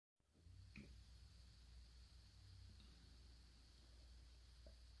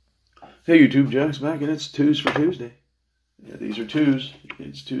Hey YouTube, Jack's back, and it's 2's for Tuesday. Yeah, these are 2's.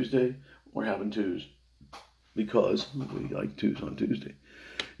 It's Tuesday. We're having 2's because we like 2's on Tuesday.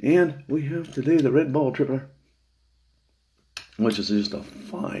 And we have today the red ball tripler, which is just a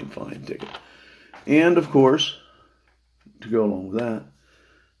fine, fine ticket. And of course, to go along with that,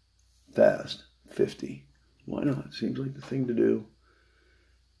 fast 50. Why not? Seems like the thing to do.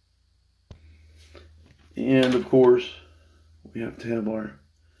 And of course, we have to have our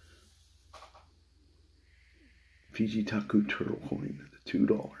Fiji Taku turtle coin, the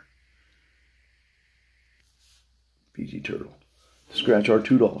 $2 Fiji turtle. Scratch our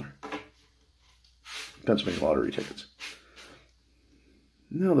 $2 Pennsylvania lottery tickets.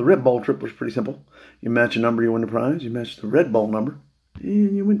 Now the red ball tripler is pretty simple. You match a number, you win the prize. You match the red ball number,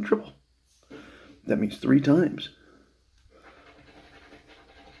 and you win triple. That means 3 times.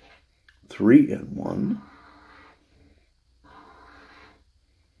 3 and 1.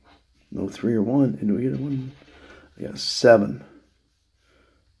 No 3 or 1. And do we get a 1? I got 7.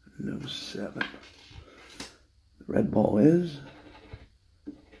 No 7. The red ball is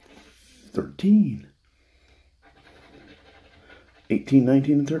 13. 18,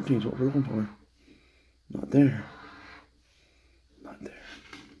 19, and 13 is what we're looking for. Not there. Not there.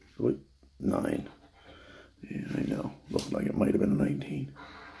 Wait, 9. Yeah, I know. Looked like it might have been a 19.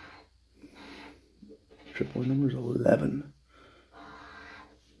 Triple number is 11.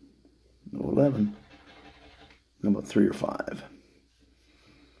 No 11. How about 3 or 5?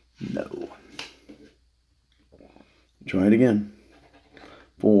 No. Try it again.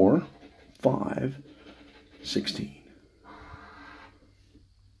 4, 5, 16.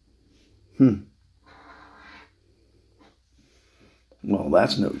 Well,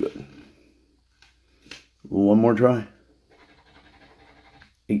 that's no good. One more try.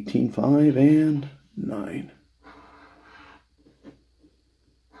 18, 5, and 9.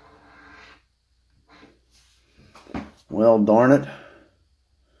 Well, darn it.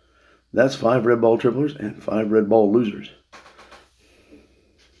 That's 5 red ball triplers and 5 red ball losers.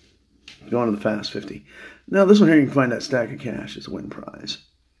 Going to the fast 50. Now, this one here, you can find that stack of cash as a win prize.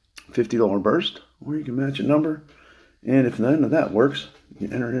 $50 burst, or you can match a number. And if none of that works, you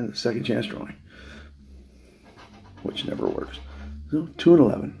enter it in the second chance drawing, which never works. So 2 and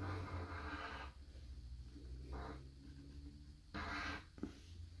 11.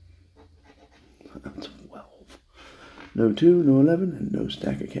 That's 12. No 2, no 11, and no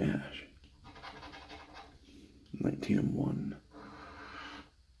stack of cash. 19 and 1.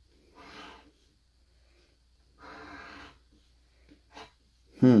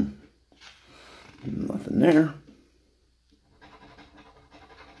 Nothing there.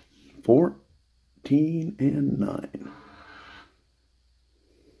 14 and 9.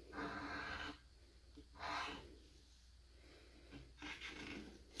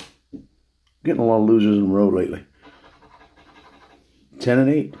 Getting a lot of losers in a row lately. 10 and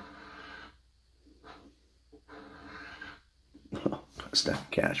 8. Oh, stack of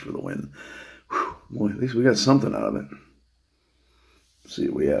cash for the win. Whew, boy, at least we got something out of it. Let's see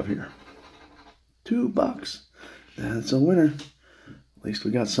what we have here. $2. That's a winner. At least we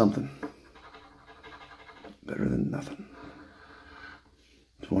got something. Better than nothing.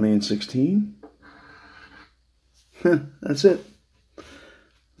 20 and 16. That's it.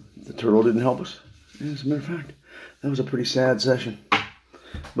 The turtle didn't help us. As a matter of fact, that was a pretty sad session.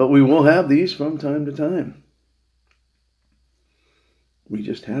 But we will have these from time to time. We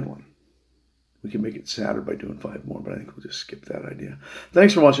just had one. We can make it sadder by doing 5 more, but I think we'll just skip that idea.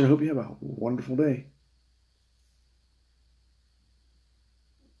 Thanks for watching. I hope you have a wonderful day.